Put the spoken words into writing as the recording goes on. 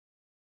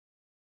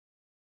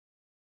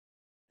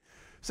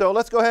So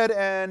let's go ahead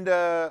and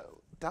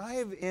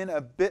dive in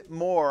a bit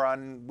more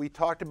on, we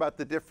talked about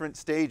the different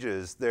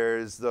stages.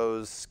 There's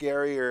those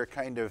scarier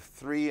kind of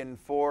 3 and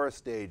 4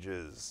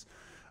 stages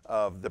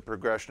of the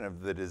progression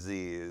of the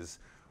disease.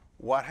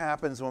 What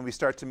happens when we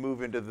start to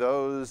move into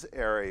those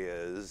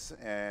areas,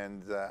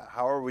 and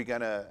how are we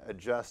going to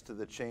adjust to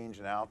the change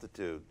in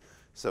altitude,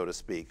 so to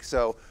speak?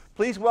 So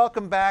please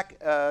welcome back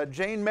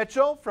Jayne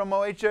Mitchell from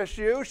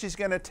OHSU. She's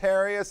going to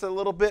tarry us a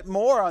little bit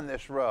more on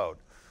this road.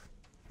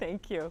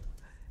 Thank you.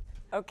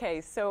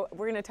 Okay, so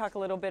we're going to talk a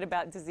little bit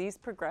about disease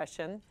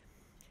progression.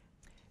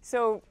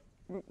 So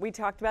we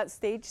talked about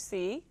stage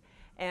C,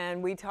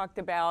 and we talked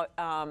about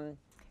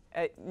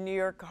New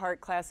York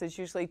heart class is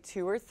usually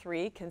 2 or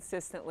 3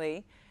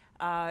 consistently.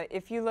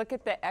 If you look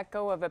at the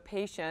echo of a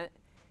patient,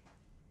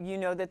 you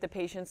know that the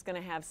patient's going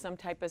to have some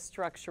type of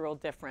structural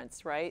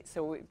difference, right?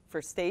 So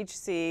for stage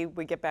C,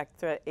 we get back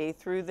to A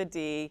through the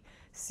D.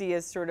 C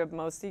is sort of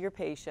most of your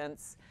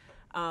patients.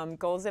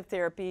 Goals of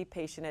therapy: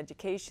 patient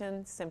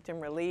education, symptom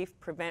relief,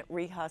 prevent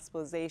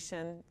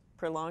rehospitalization,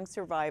 prolong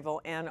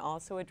survival, and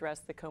also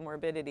address the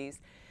comorbidities.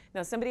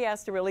 Now, somebody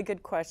asked a really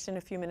good question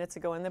a few minutes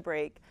ago in the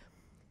break.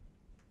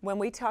 When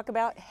we talk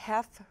about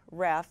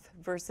HEF-REF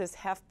versus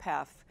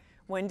HEF-PEF,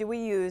 when do we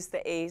use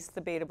the ACE,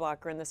 the beta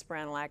blocker, and the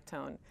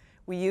spironolactone?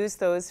 We use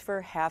those for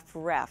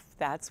HEF-REF.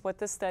 That's what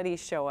the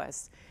studies show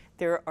us.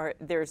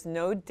 There's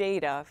no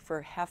data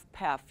for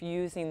HEF-PEF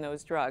using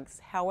those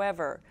drugs.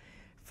 However,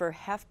 for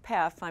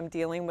HEF-PEF, I'm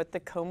dealing with the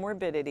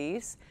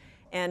comorbidities.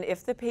 And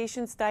if the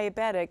patient's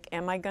diabetic,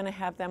 am I going to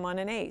have them on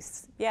an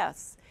ACE?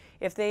 Yes.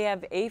 If they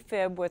have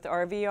AFib with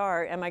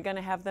RVR, am I going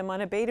to have them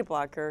on a beta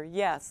blocker?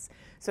 Yes.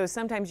 So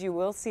sometimes you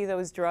will see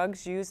those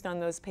drugs used on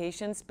those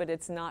patients, but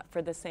it's not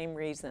for the same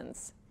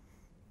reasons.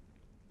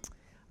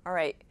 All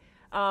right.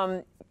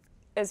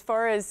 As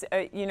far as,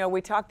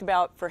 we talked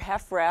about for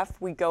HEF-REF,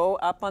 we go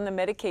up on the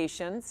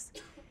medications.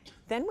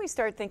 Then we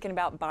start thinking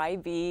about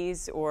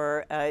BiVs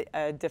or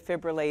a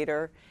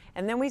defibrillator.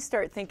 And then we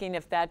start thinking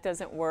if that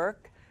doesn't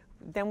work,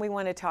 then we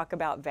want to talk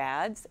about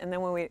VADs, and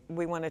then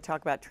we want to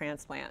talk about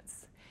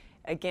transplants.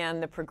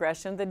 Again, the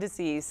progression of the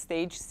disease,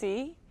 stage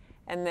C,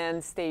 and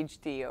then stage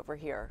D over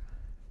here.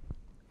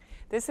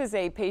 This is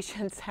a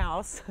patient's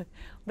house,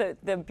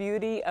 the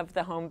beauty of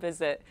the home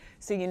visit.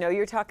 So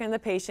you're talking to the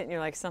patient and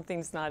you're like,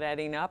 something's not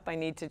adding up.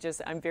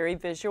 I'm very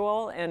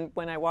visual, and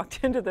when I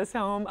walked into this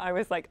home, I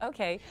was like,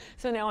 okay,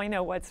 so now I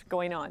know what's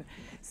going on.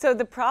 So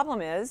the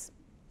problem is,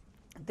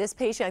 this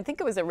patient, I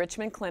think it was a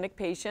Richmond Clinic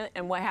patient,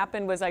 and what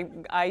happened was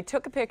I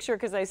took a picture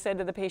because I said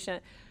to the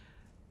patient,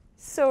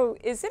 so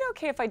is it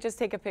okay if I just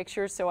take a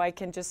picture so I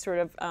can just sort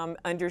of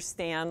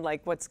understand like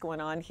what's going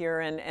on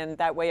here, and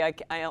that way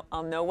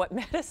I'll know what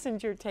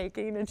medicines you're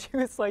taking? And she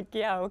was like,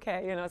 yeah,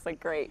 okay. It's like,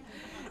 great.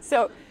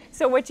 So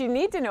what you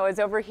need to know is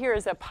over here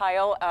is a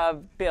pile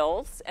of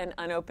bills and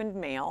unopened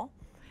mail.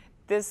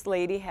 This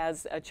lady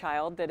has a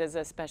child that is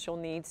a special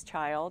needs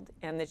child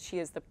and that she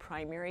is the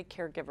primary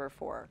caregiver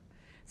for.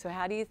 So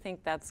how do you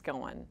think that's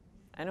going?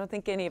 I don't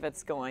think any of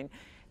it's going.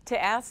 To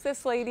ask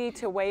this lady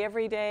to weigh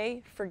every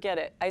day, forget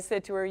it. I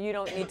said to her, you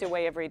don't need to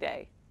weigh every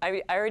day.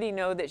 I already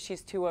know that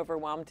she's too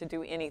overwhelmed to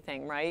do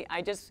anything, right?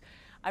 I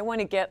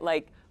want to get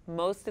like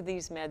most of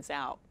these meds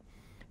out.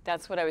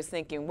 That's what I was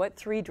thinking. What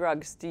 3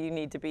 drugs do you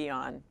need to be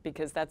on?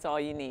 Because that's all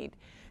you need.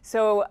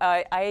 So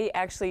I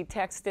actually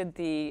texted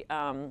the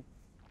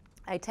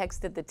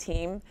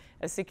team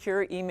a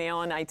secure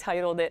email, and I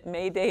titled it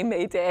Mayday,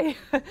 Mayday.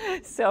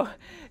 So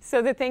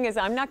the thing is,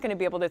 I'm not going to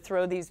be able to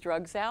throw these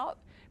drugs out,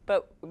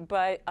 but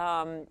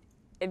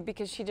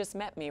because she just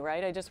met me,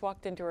 right? I just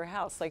walked into her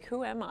house. Like,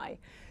 who am I?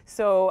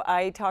 So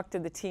I talked to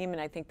the team,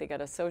 and I think they got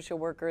a social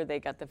worker, they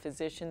got the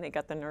physician, they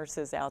got the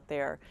nurses out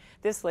there.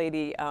 This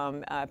lady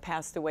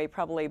passed away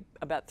probably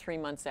about 3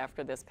 months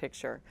after this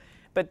picture.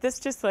 But this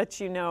just lets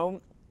you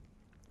know,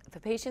 the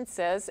patient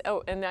says,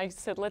 oh, and I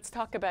said, let's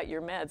talk about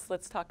your meds.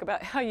 Let's talk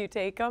about how you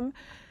take them.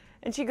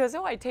 And she goes,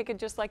 oh, I take it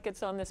just like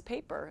it's on this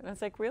paper. And I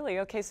was like, really?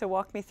 Okay, so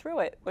walk me through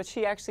it. Well,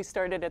 she actually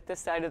started at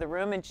this side of the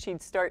room, and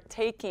she'd start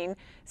taking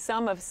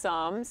some. There was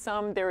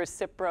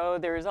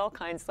Cipro, there's all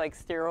kinds like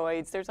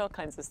steroids, there's all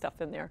kinds of stuff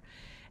in there.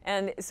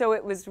 And so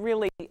it was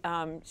really,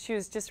 she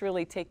was just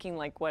really taking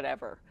like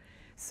whatever.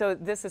 So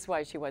this is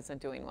why she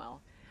wasn't doing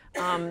well.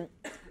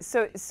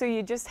 So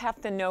you just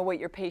have to know what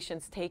your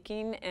patient's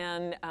taking,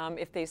 and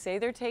if they say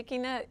they're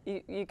taking it,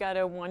 you got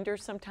to wonder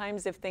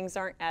sometimes if things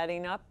aren't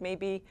adding up.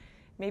 Maybe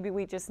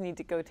we just need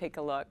to go take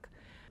a look.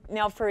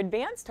 Now, for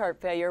advanced heart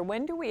failure,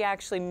 when do we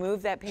actually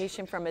move that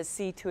patient from a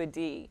C to a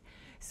D?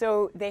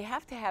 So they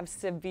have to have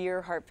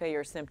severe heart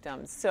failure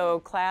symptoms.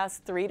 So class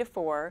 3 to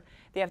 4,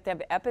 they have to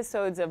have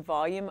episodes of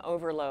volume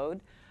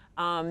overload.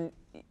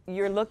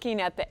 You're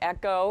looking at the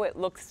echo.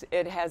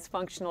 It has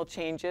functional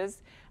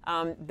changes.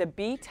 The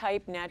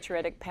B-type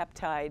natriuretic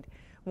peptide,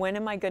 when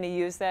am I going to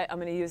use that? I'm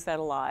going to use that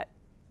a lot.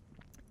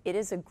 It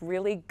is a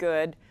really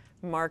good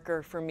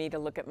marker for me to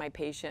look at my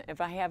patient.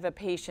 If I have a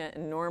patient,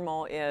 and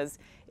normal is,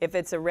 if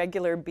it's a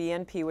regular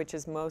BNP, which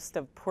is most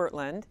of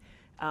Portland,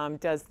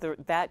 does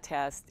that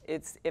test,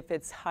 if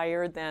it's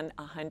higher than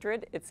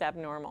 100, it's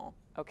abnormal,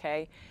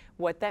 okay?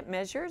 What that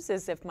measures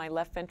is if my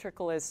left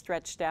ventricle is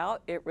stretched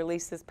out, it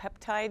releases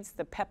peptides.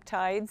 The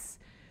peptides,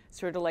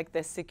 sort of like the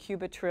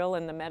sacubitril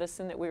in the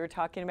medicine that we were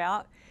talking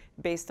about,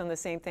 based on the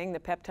same thing, the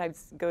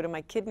peptides go to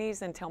my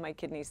kidneys and tell my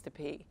kidneys to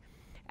pee.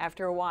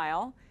 After a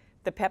while,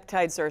 the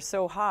peptides are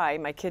so high,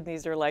 my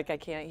kidneys are like, I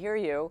can't hear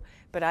you,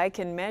 but I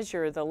can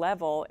measure the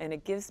level and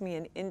it gives me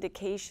an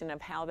indication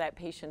of how that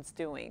patient's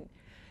doing.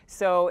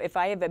 So if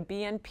I have a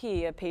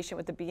BNP, a patient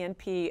with a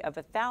BNP of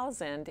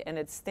 1,000 and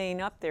it's staying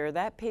up there,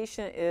 that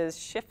patient is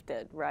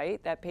shifted,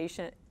 right? That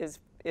patient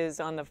is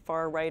on the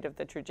far right of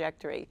the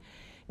trajectory.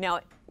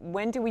 Now,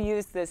 when do we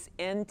use this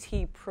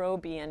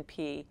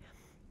NT-proBNP?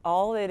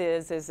 All it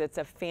is it's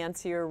a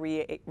fancier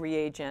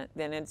reagent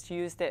than it's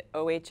used at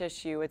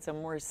OHSU. It's a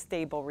more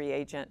stable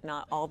reagent.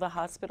 Not all the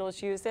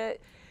hospitals use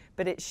it,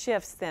 but it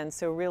shifts then.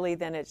 So really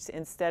then it's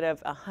instead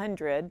of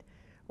 100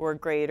 or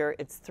greater,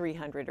 it's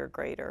 300 or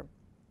greater.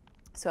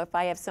 So if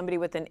I have somebody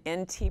with an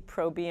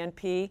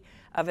NT-proBNP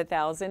of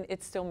 1,000,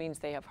 it still means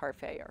they have heart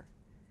failure.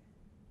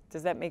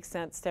 Does that make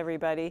sense to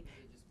everybody?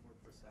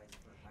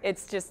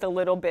 It's just a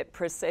little bit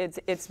precise.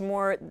 It's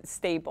more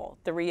stable.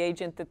 The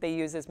reagent that they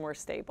use is more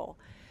stable.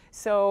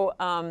 So,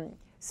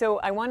 so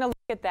I want to look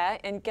at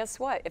that, and guess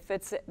what? If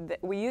it's,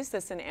 we use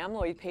this in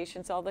amyloid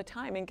patients all the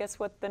time, and guess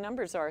what the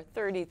numbers are?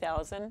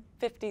 30,000,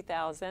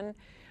 50,000.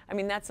 I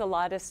mean, that's a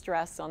lot of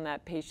stress on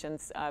that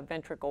patient's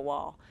ventricle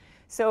wall.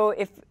 So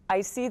if I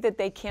see that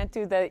they can't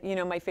do the, you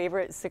know, my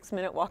favorite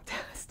 6-minute walk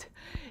test,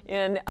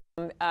 and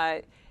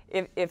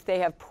if they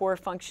have poor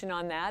function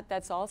on that,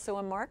 that's also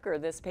a marker.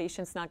 This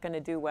patient's not going to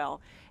do well.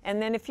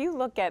 And then if you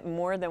look at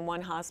more than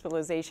one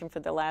hospitalization for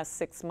the last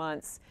 6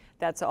 months,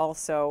 that's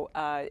also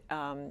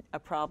a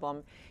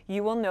problem.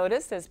 You will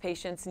notice as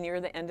patients near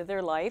the end of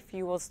their life,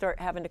 you will start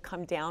having to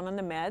come down on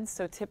the meds.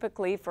 So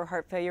typically for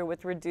heart failure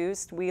with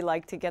reduced, we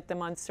like to get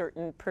them on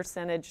certain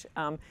percentage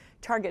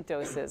target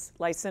doses.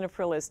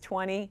 Lisinopril is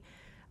 20,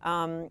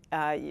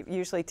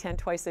 usually 10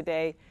 twice a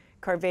day.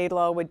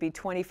 Carvedilol would be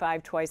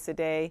 25 twice a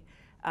day.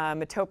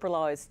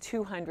 Metoprolol is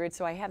 200,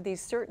 so I have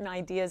these certain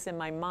ideas in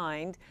my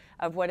mind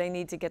of what I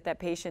need to get that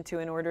patient to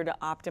in order to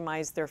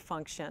optimize their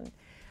function.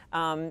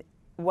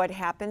 What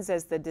happens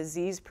as the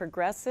disease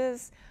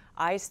progresses,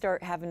 I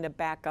start having to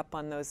back up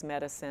on those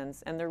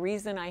medicines, and the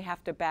reason I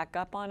have to back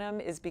up on them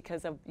is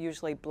because of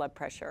usually blood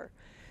pressure.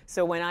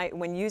 So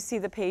when you see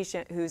the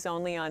patient who's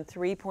only on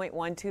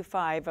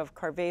 3.125 of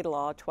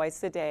Carvedilol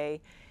twice a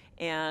day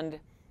and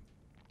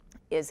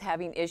is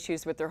having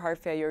issues with their heart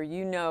failure,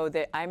 you know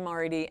that I'm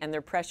already, and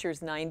their pressure's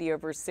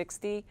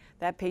 90/60,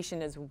 that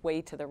patient is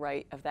way to the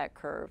right of that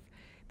curve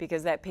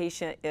because that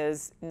patient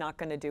is not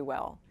going to do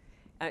well.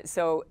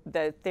 So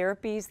the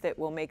therapies that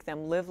will make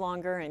them live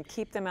longer and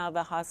keep them out of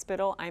the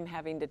hospital, I'm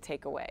having to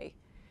take away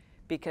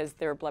because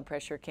their blood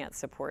pressure can't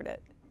support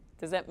it.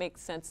 Does that make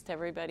sense to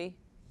everybody?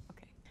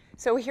 Okay.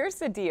 So here's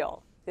the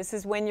deal. This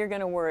is when you're going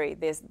to worry.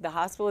 The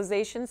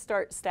hospitalizations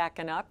start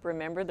stacking up.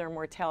 Remember, their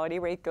mortality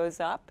rate goes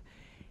up.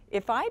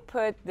 If I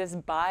put this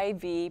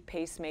bi-V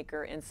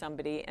pacemaker in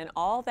somebody, and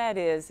all that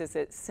is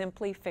it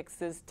simply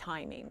fixes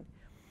timing.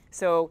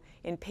 So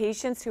in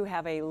patients who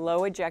have a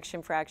low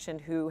ejection fraction,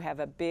 who have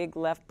a big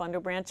left bundle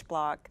branch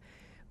block,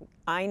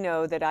 I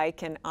know that I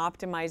can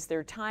optimize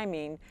their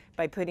timing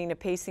by putting a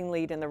pacing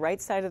lead in the right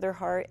side of their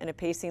heart and a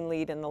pacing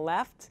lead in the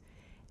left,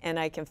 and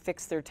I can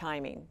fix their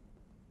timing.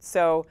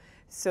 So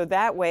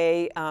that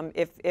way,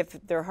 if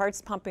their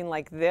heart's pumping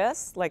like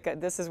this,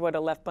 this is what a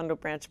left bundle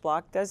branch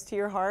block does to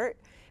your heart.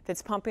 If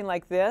it's pumping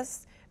like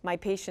this, my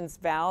patient's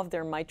valve,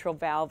 their mitral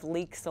valve,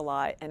 leaks a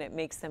lot, and it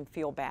makes them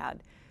feel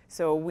bad.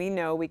 So we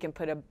know we can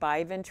put a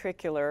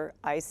biventricular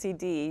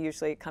ICD,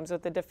 usually it comes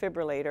with a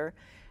defibrillator,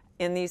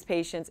 in these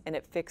patients, and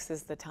it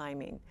fixes the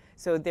timing.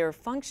 So their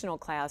functional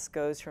class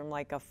goes from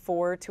like a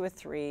 4 to a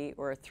 3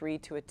 or a 3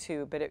 to a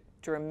 2, but it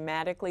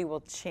dramatically will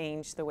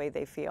change the way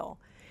they feel.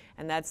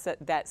 And that's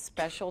that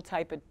special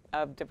type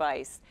of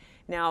device.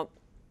 Now,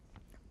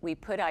 we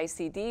put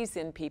ICDs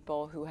in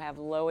people who have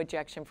low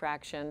ejection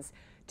fractions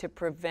to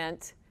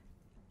prevent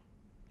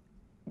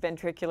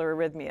ventricular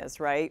arrhythmias,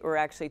 right? Or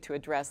actually to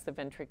address the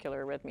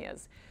ventricular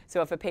arrhythmias.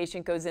 So if a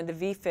patient goes into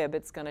VFib,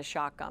 it's going to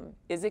shock them.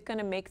 Is it going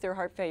to make their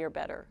heart failure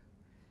better?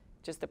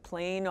 Just a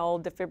plain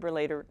old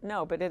defibrillator?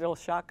 No, but it'll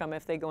shock them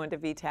if they go into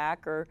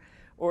VTAC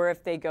or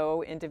if they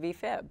go into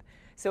VFib.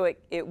 So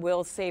it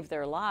will save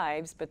their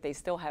lives, but they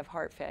still have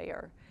heart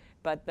failure.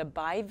 But the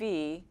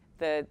bi-V,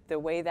 the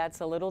way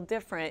that's a little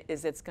different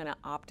is it's going to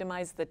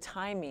optimize the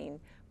timing,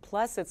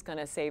 plus it's going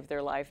to save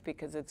their life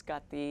because it's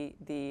got the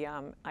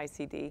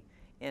ICD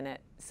in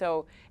it.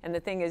 So, and the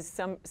thing is,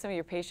 some of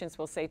your patients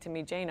will say to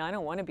me, Jayne, I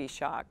don't want to be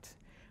shocked.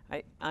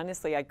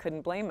 Honestly, I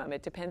couldn't blame them.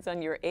 It depends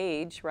on your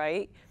age,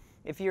 right?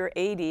 If you're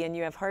 80 and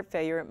you have heart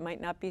failure, it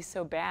might not be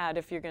so bad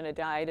if you're going to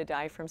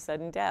die from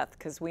sudden death,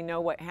 because we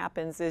know what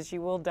happens is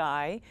you will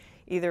die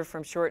either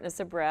from shortness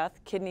of breath,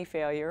 kidney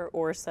failure,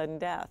 or sudden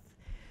death.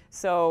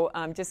 So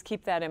just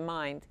keep that in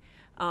mind.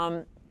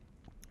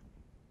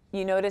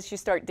 You notice you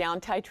start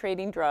down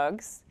titrating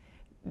drugs.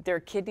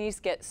 Their kidneys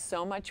get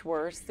so much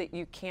worse that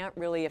you can't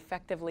really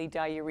effectively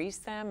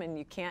diurese them, and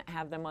you can't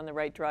have them on the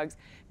right drugs.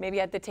 Maybe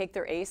I have to take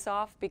their ACE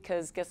off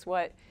because guess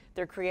what?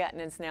 Their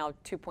creatinine is now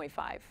 2.5.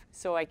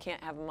 So I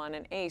can't have them on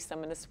an ACE. I'm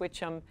going to switch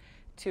them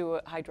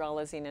to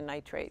hydralazine and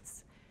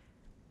nitrates.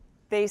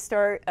 They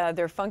start,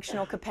 their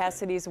functional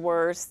capacity is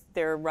worse,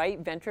 their right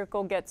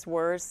ventricle gets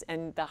worse,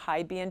 and the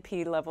high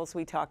BNP levels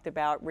we talked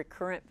about,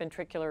 recurrent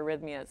ventricular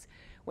arrhythmias.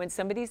 When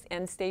somebody's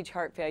end-stage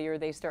heart failure,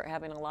 they start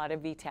having a lot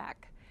of VTAC,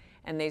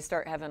 and they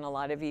start having a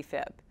lot of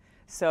VFib.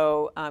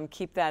 So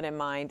keep that in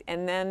mind.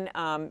 And then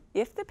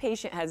if the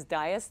patient has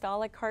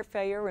diastolic heart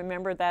failure,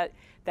 remember that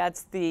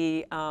that's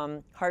the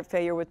heart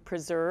failure with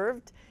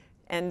preserved,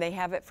 and they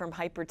have it from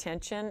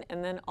hypertension,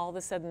 and then all of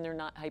a sudden they're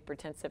not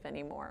hypertensive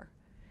anymore.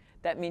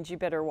 That means you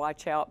better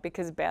watch out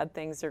because bad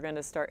things are going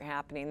to start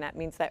happening. That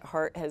means that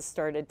heart has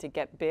started to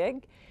get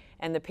big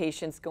and the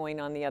patient's going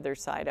on the other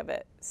side of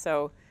it.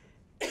 So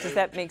does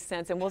that make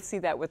sense? And we'll see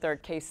that with our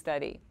case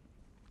study.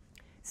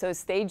 So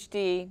stage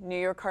D, New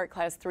York Heart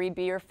Class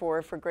 3B or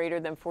 4 for greater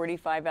than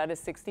 45 out of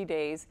 60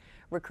 days.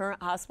 Recurrent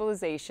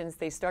hospitalizations,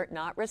 they start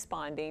not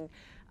responding.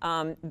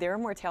 Their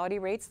mortality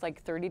rates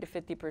like 30 to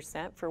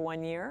 50% for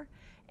 1 year.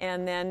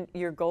 And then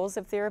your goals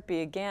of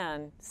therapy,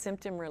 again,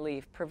 symptom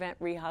relief, prevent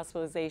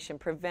rehospitalization,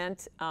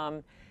 prevent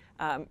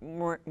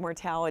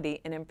mortality,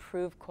 and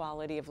improve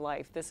quality of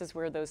life. This is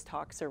where those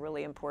talks are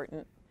really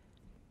important.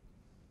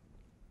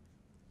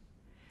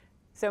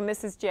 So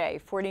Mrs.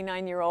 J,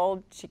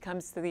 49-year-old, she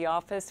comes to the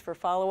office for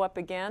follow-up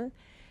again.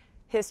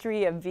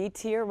 History of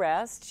VT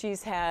arrest.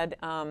 She's had,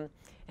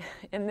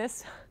 in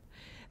this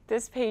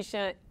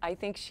patient, I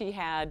think she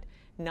had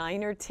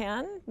 9 or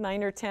 10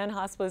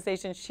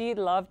 hospitalizations. She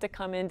loved to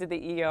come into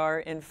the ER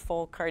in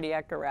full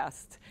cardiac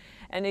arrest.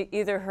 And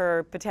either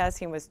her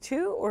potassium was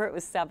 2 or it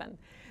was 7.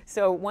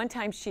 So one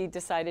time she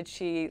decided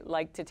she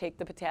liked to take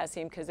the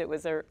potassium because it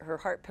was her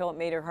heart pill. It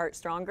made her heart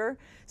stronger.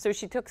 So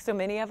she took so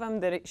many of them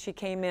that she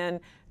came in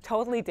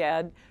totally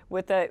dead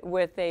with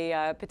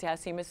a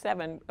potassium of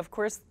 7. Of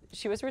course,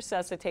 she was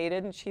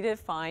resuscitated and she did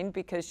fine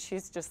because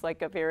she's just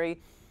like a very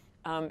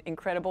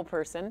incredible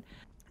person.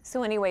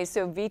 So anyway,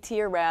 so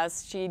VT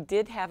arrest, she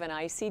did have an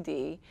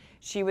ICD.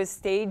 She was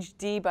stage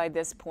D by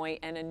this point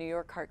and a New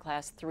York Heart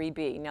Class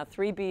 3B. Now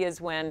 3B is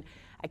when,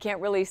 I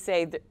can't really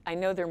say, I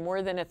know they're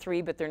more than a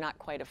 3, but they're not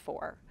quite a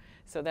 4.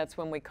 So that's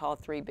when we call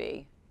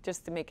 3B,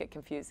 just to make it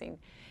confusing.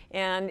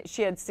 And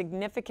she had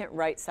significant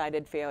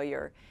right-sided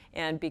failure.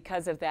 And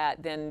because of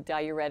that, then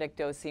diuretic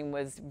dosing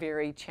was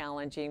very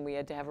challenging. We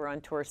had to have her on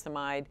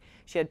torsemide.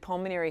 She had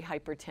pulmonary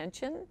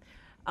hypertension.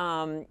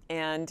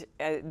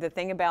 The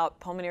thing about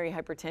pulmonary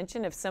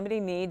hypertension, if somebody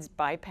needs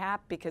BiPAP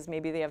because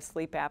maybe they have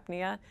sleep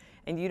apnea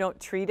and you don't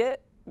treat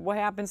it, what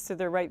happens to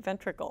their right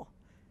ventricle?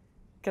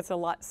 It gets a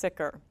lot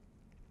sicker.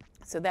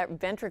 So that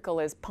ventricle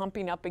is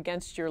pumping up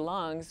against your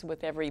lungs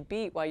with every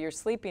beat while you're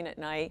sleeping at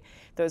night.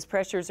 Those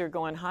pressures are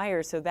going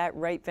higher, so that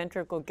right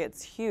ventricle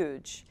gets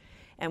huge.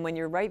 And when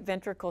your right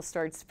ventricle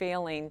starts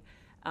failing,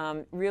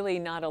 really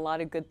not a lot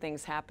of good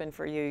things happen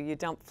for you. You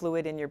dump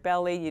fluid in your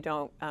belly, you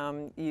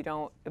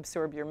don't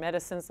absorb your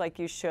medicines like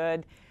you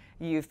should,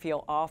 you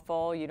feel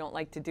awful, you don't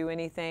like to do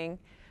anything.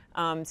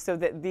 So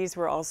that these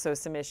were also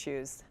some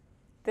issues.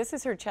 This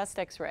is her chest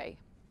x-ray.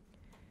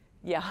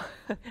 Yeah,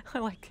 I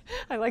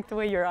like the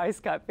way your eyes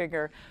got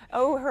bigger.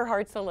 Oh, her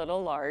heart's a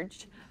little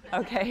large.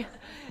 Okay,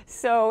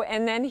 so,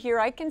 and then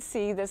here I can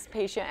see this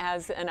patient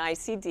has an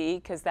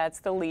ICD because that's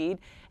the lead.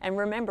 And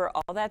remember,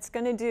 all that's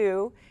going to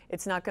do,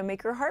 it's not going to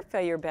make her heart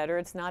failure better.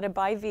 It's not a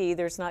BiV.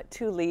 There's not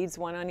 2 leads,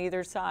 one on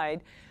either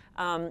side.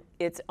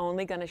 It's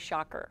only going to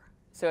shock her.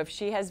 So if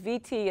she has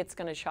VT, it's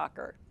going to shock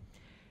her.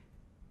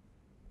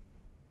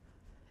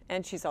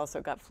 And she's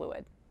also got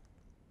fluid.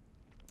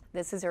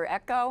 This is her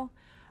echo.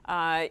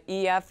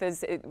 EF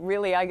is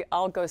really,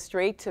 I'll go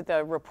straight to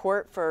the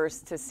report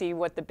first to see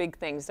what the big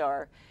things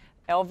are.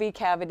 LV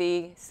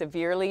cavity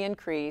severely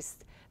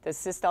increased. The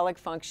systolic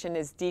function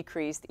is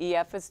decreased.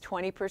 EF is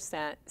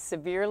 20%.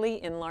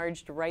 Severely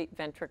enlarged right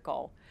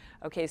ventricle.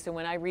 Okay, so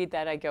when I read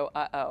that, I go,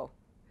 uh-oh.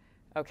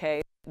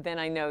 Okay, then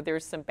I know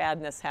there's some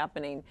badness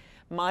happening.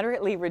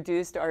 Moderately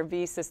reduced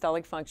RV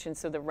systolic function,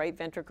 so the right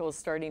ventricle is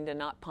starting to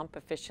not pump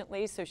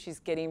efficiently, so she's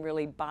getting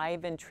really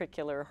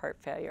biventricular heart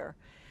failure.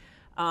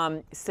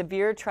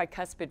 Severe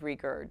tricuspid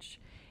regurg.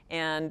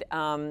 And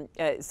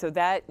so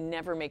that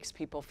never makes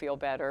people feel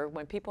better.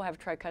 When people have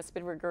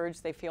tricuspid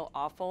regurg, they feel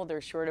awful,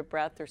 they're short of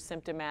breath, they're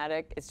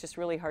symptomatic. It's just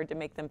really hard to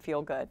make them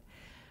feel good.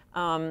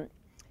 And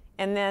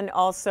then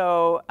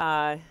also,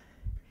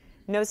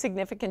 no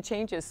significant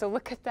changes. So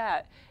look at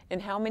that. In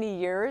how many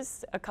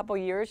years? A couple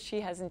years, she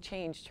hasn't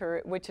changed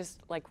her, which is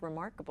like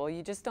remarkable.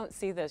 You just don't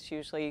see this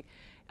usually.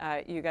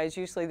 You guys,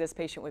 usually this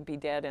patient would be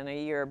dead in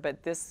a year,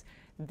 but this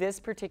this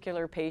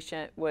particular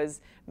patient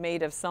was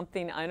made of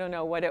something, I don't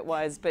know what it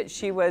was, but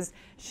she was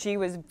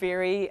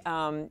very,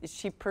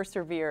 she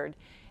persevered.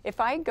 If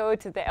I go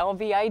to the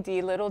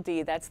LVID little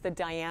d, that's the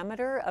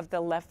diameter of the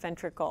left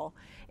ventricle.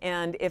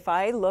 And if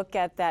I look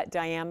at that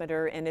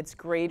diameter and it's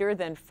greater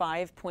than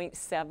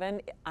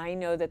 5.7, I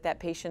know that that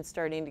patient's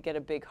starting to get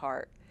a big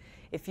heart.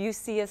 If you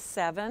see a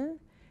 7,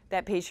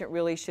 that patient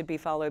really should be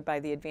followed by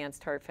the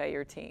advanced heart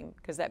failure team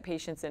because that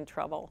patient's in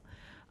trouble.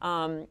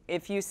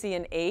 If you see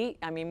an 8,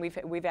 I mean,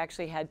 we've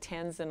actually had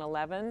 10s and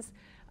 11s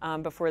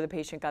before the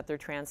patient got their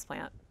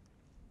transplant.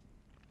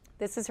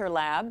 This is her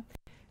lab.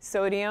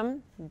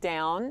 Sodium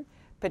down,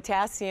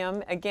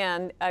 potassium,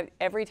 again,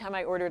 every time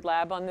I ordered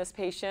lab on this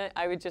patient,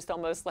 I would just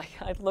almost like,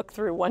 I'd look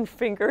through one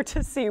finger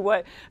to see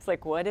it's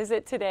like, what is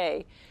it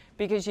today?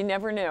 Because you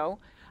never know.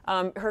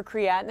 Her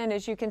creatinine,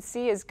 as you can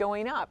see, is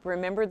going up.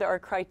 Remember our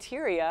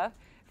criteria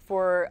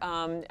for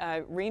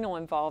renal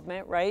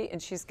involvement, right?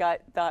 And she's got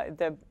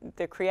the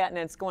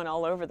creatinine's going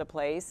all over the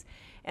place.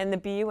 And the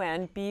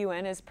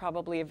BUN is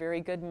probably a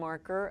very good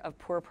marker of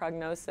poor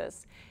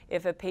prognosis.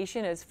 If a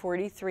patient is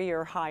 43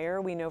 or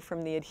higher, we know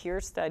from the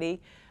ADHERE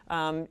study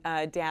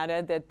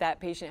data that that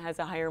patient has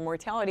a higher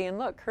mortality. And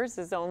look, hers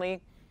is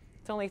only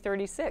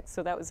 36,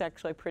 so that was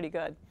actually pretty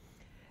good.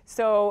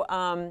 So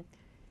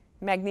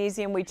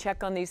magnesium, we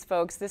check on these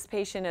folks. This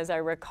patient, as I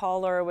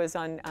recall her, was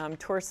on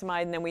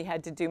torsemide, and then we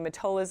had to do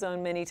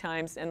metolazone many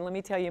times. And let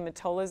me tell you,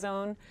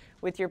 metolazone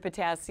with your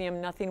potassium,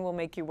 nothing will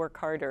make you work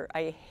harder.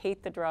 I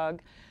hate the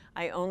drug.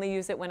 I only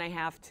use it when I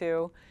have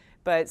to.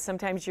 But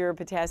sometimes your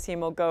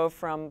potassium will go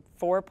from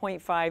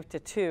 4.5 to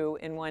 2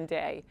 in one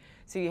day.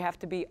 So you have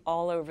to be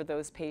all over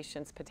those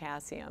patients'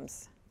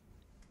 potassiums.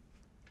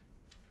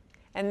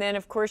 And then,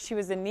 of course, she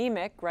was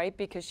anemic, right,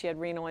 because she had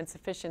renal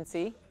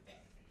insufficiency.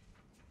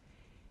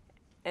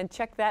 And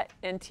check that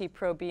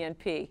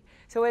NT-proBNP.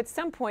 So at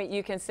some point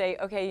you can say,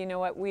 okay, you know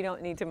what, we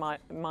don't need to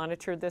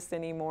monitor this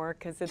anymore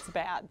because it's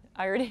bad.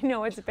 I already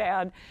know it's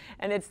bad,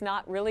 and it's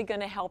not really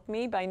going to help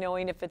me by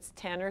knowing if it's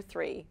 10 or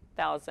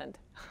 3,000.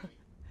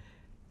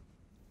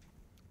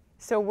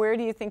 So where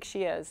do you think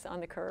she is on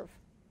the curve?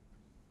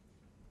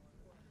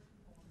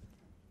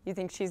 You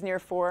think she's near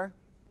 4?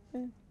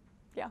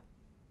 Yeah.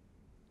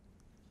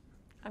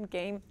 I'm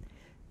game.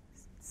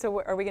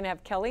 So are we going to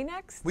have Kelly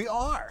next? We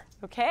are.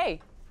 Okay.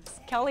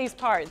 Kelly's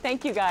part.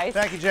 Thank you, guys.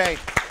 Thank you, Jay.